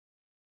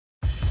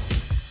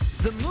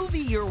The movie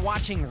you're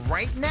watching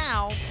right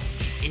now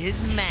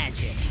is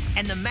magic.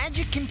 And the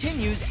magic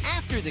continues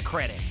after the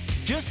credits.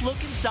 Just look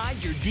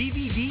inside your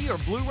DVD or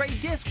Blu-ray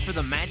disc for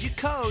the magic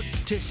code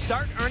to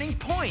start earning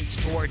points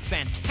toward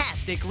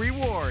fantastic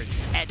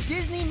rewards at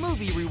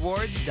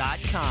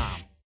DisneyMovieRewards.com.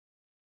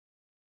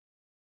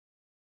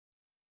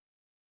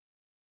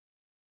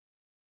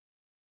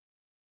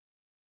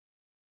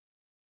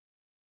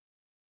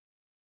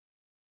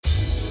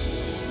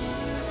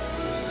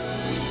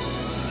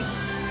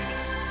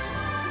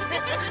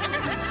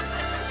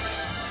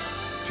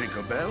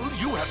 Tinkerbell,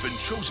 you have been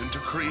chosen to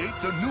create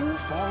the new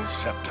fall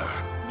scepter.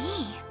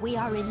 Me? We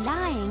are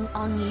relying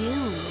on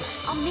you.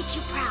 I'll make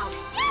you proud.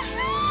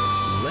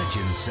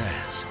 Legend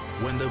says,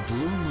 when the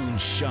blue moon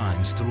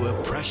shines through a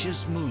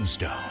precious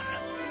moonstone,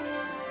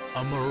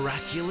 a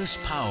miraculous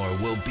power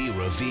will be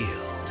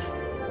revealed.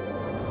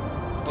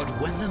 But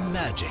when the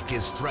magic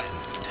is threatened,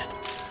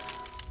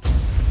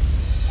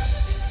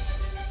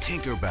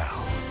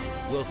 Tinkerbell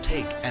will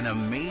take an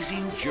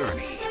amazing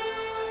journey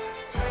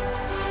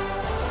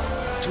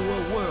to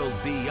a world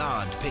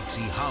beyond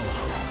Pixie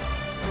Hollow.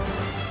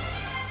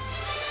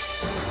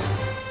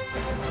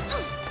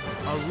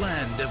 A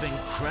land of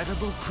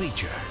incredible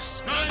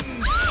creatures.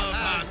 None shall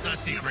pass the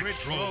secret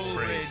troll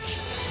bridge.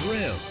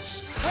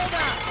 Thrills. Hold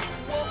on!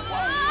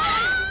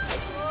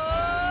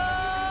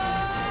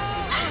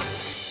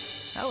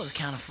 That was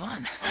kind of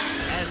fun.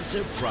 And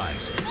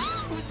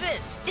surprises. Who's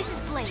this? This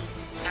is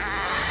Blaze.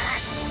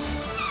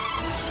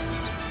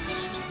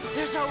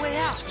 There's our way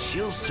out.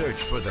 She'll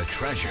search for the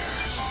treasure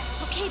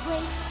Okay,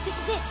 Blaze,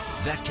 this is it.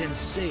 that can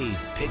save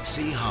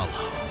Pixie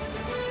Hollow.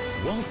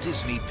 Walt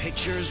Disney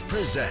Pictures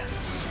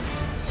presents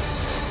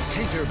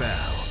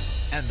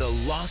Tinkerbell and the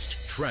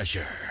Lost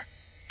Treasure.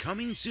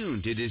 Coming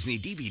soon to Disney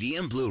DVD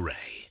and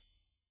Blu-ray.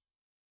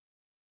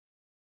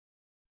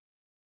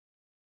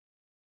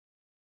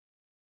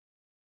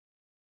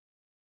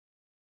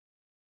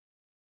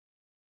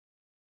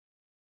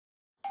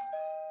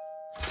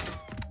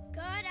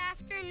 Good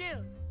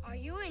afternoon. Are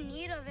you in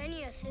need of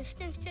any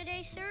assistance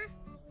today, sir?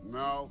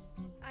 No,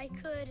 I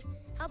could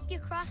help you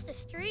cross the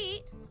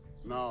street.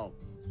 no,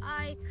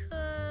 I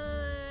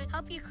could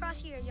help you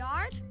cross your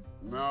yard.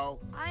 no,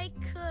 I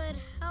could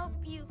help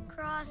you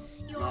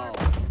cross your... no.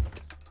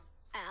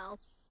 Ow.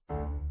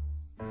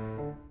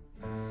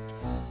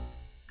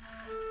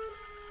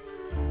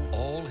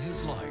 All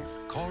his life,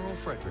 Carl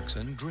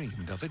Fredricksen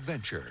dreamed of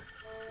adventure.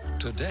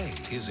 Today,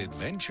 his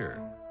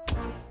adventure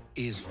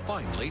is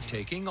finally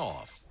taking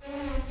off.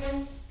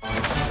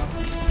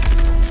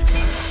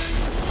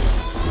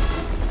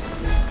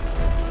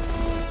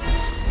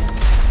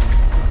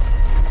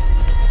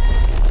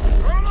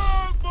 So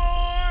long,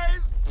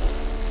 boys!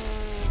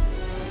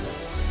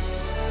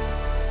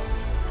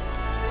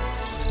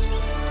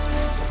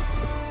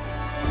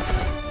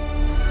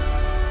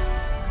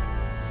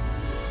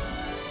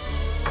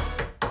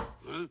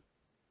 Huh?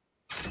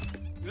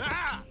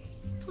 Ah!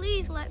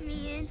 Please let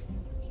me in.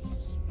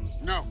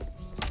 No.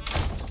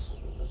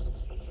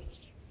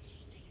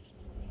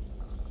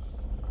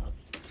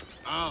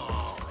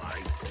 All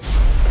right.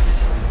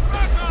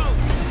 Russell!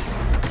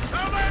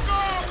 Now let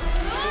go!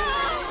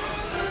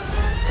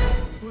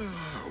 Where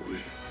are we?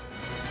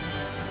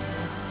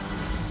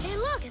 Hey,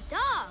 look, a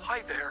dog.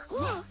 Hi there.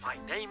 My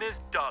name is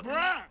Doug.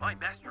 Bruh! My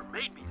master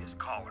made me this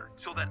collar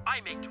so that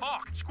I may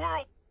talk.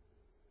 Squirrel.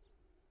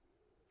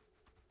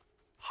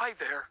 Hi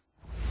there.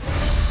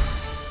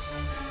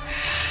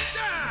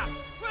 Ah!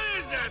 What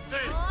is that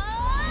thing?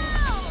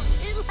 Oh,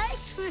 it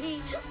likes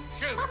me.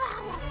 Shoot!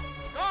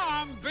 Go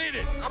on, beat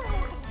it!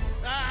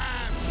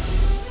 Ah!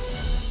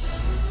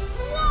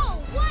 Whoa,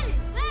 what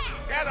is that?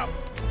 Get him!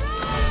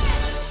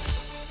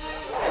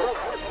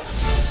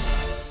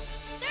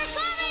 They're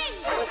coming!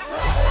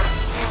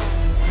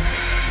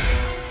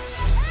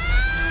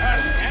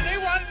 Does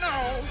anyone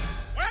know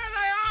where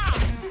they are?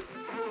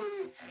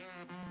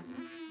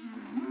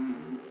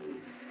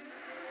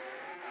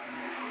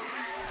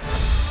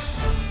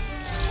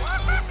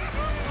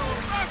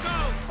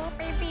 Russell! Boop,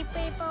 beep, beep,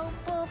 beep, boop,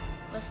 boop.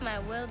 With my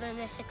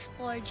Wilderness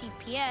Explorer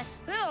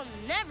GPS, we'll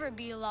never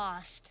be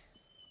lost.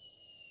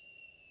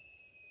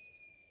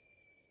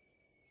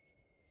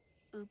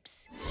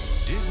 Oops.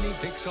 Disney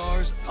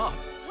Pixar's Up.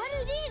 What do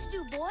these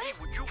do, boy?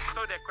 Would you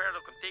throw that acuerdo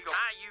contigo?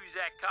 I use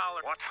that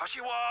collar. Watashi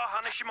wa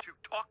hanashima to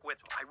talk with.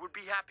 I would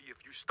be happy if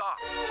you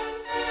stopped.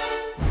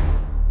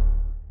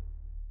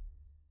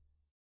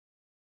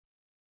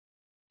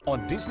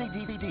 On Disney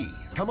DVD,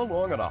 come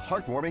along on a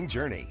heartwarming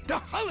journey The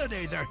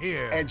holidays are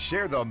here. and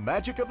share the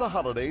magic of the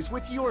holidays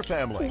with your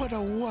family. What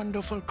a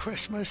wonderful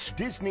Christmas.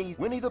 Disney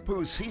Winnie the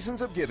Pooh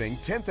Seasons of Giving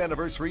 10th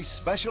Anniversary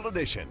Special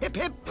Edition. Hip,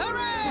 hip,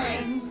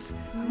 hooray!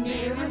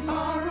 near and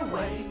far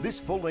away. This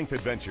full-length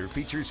adventure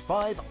features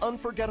 5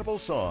 unforgettable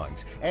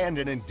songs and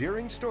an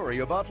endearing story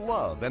about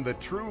love and the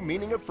true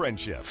meaning of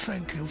friendship.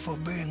 Thank you for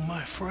being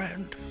my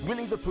friend.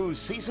 Winnie the Pooh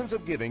Seasons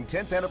of Giving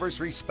 10th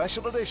Anniversary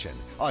Special Edition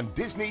on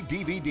Disney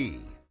DVD.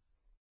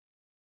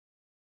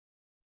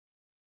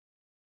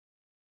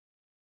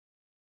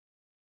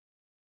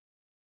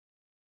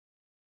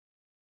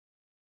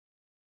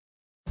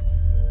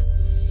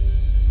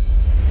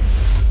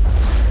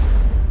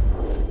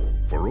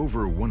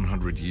 over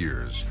 100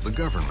 years, the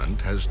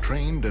government has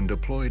trained and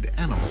deployed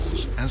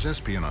animals as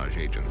espionage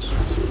agents.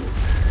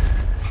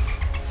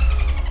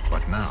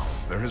 But now,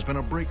 there has been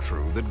a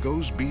breakthrough that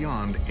goes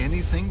beyond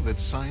anything that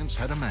science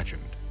had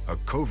imagined. A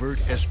covert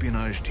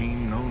espionage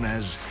team known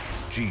as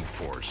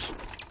G-Force.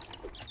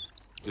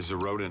 This is a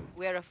rodent.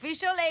 We're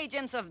official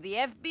agents of the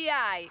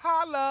FBI.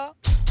 Holla!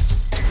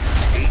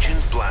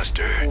 Agent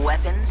Blaster.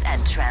 Weapons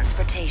and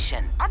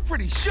transportation. I'm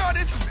pretty sure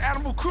this is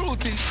animal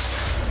cruelty,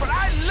 but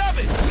I love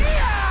it!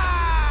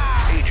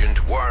 Yeah! Agent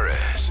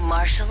Juarez.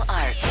 Martial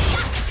arts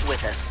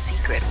with a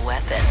secret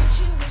weapon.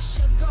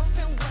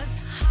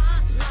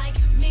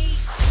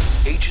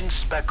 Agent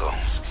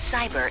Speckles.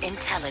 Cyber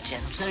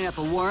intelligence. I'm setting up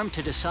a worm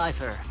to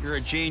decipher. You're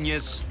a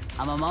genius.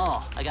 I'm a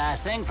mole. I got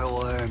a thing for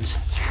worms.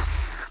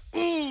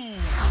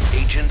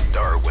 Agent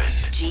Darwin.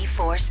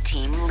 G-Force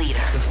team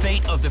leader. The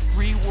fate of the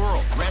free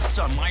world rests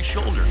on my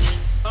shoulders.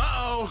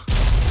 Uh-oh.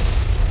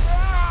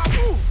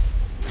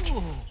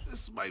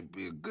 This might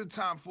be a good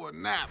time for a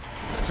nap.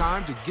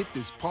 Time to get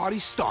this party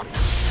started.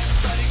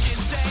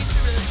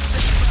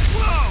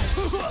 Whoa!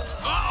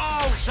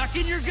 Uh-oh! Suck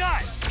in your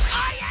gut.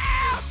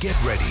 Get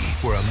ready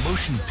for a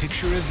motion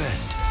picture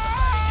event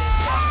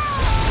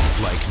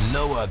like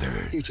no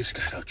other. You just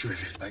got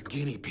outdriven by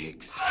guinea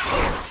pigs.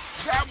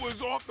 That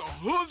was off the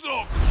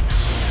hoozle.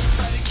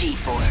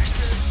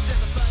 G-Force.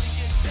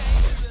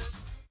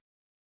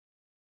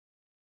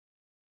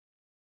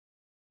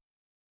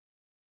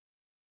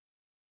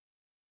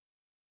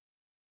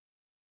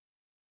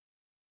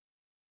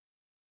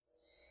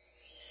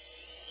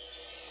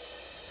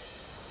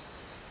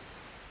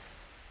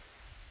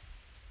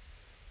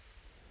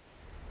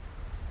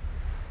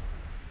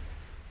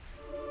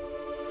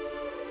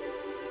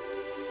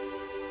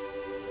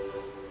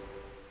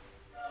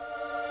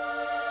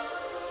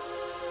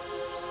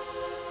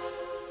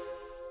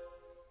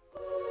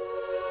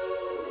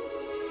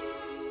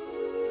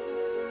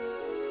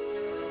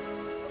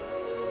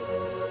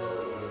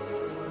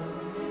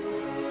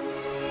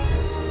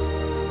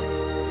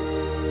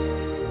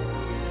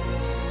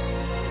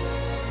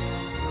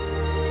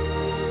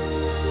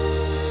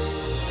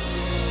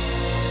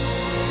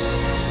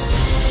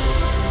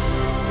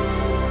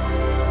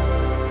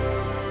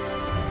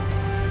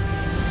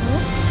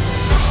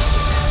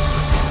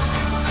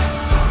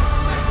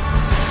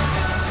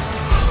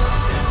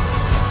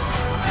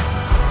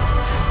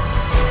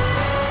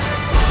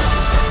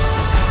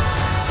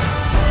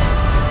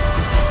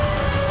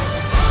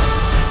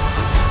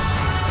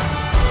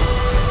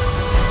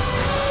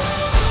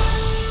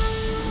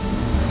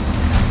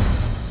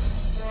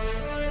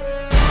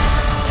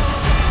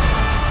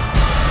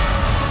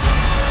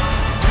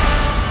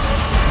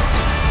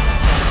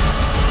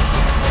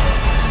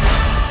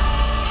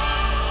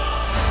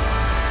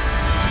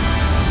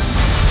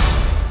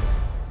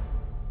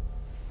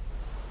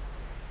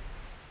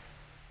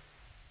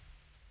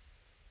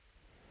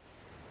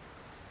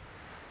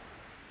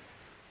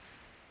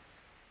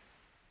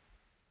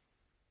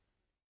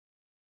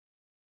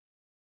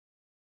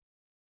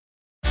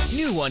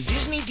 New on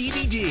Disney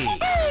DVD.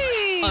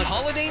 A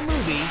holiday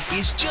movie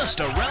is just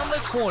around the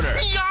corner.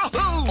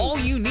 Yahoo! All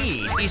you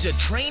need is a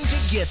train to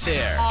get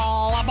there.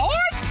 All aboard!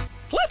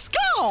 Let's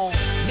go!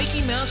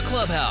 Mickey Mouse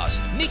Clubhouse,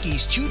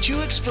 Mickey's Choo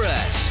Choo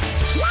Express.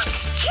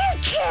 Let's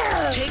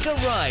choo-choo! Take a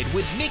ride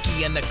with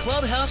Mickey and the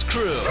Clubhouse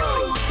crew.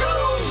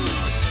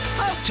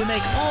 To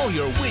make all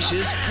your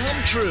wishes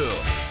come true.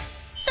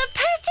 The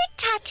perfect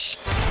touch.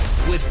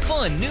 With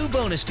fun new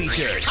bonus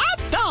features.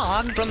 Hot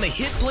dog! From the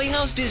hit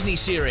Playhouse Disney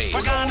series.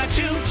 We're gonna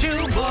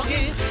choo-choo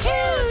boogie.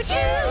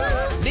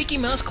 Choo-choo! Mickey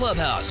Mouse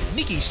Clubhouse,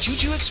 Mickey's Choo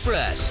Choo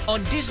Express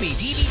on Disney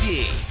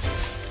DVD.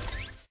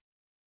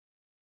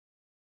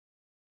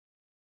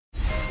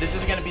 This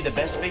is gonna be the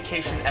best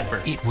vacation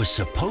ever. It was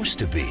supposed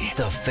to be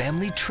the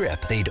family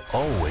trip they'd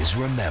always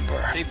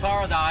remember. Say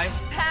paradise.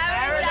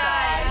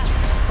 Paradise!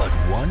 But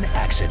one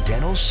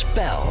accidental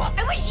spell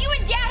I wish you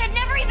and Dad had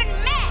never even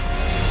met!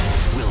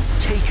 will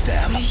take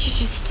them What did you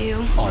just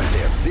do? on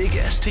their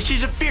biggest This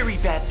is a very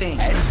bad thing.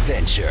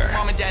 adventure.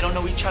 Mom and Dad don't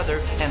know each other,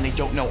 and they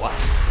don't know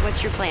us.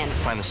 What's your plan?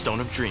 Find the Stone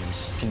of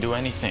Dreams. Can do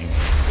anything.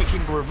 We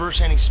can reverse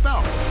any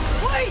spell.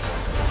 Wait!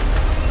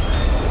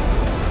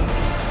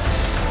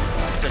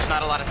 There's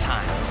not a lot of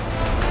time.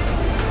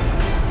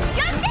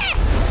 Justin!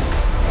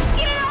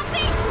 Get it off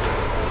me!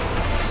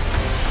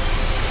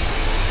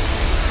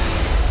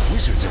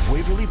 Wizards of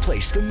Waverly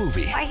Place, the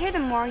movie. I hear the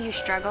more you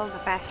struggle, the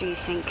faster you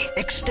sink.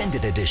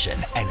 Extended edition,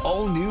 an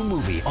all-new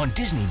movie on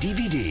Disney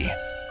DVD.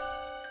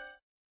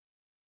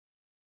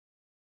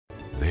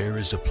 There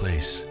is a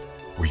place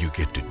where you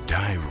get to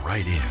dive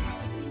right in.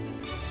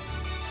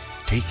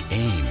 Take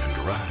aim and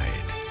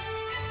ride.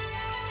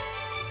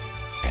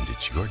 And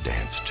it's your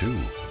dance too,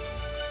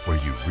 where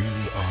you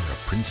really are a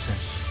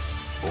princess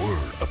or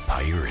a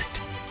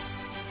pirate.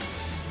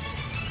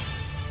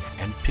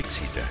 And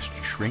pixie dust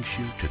shrinks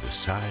you to the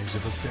size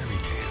of a fairy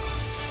tale.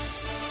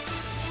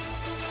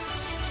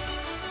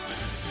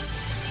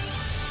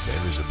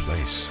 There is a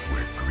place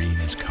where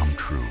dreams come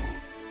true.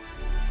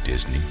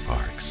 Disney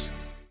Parks.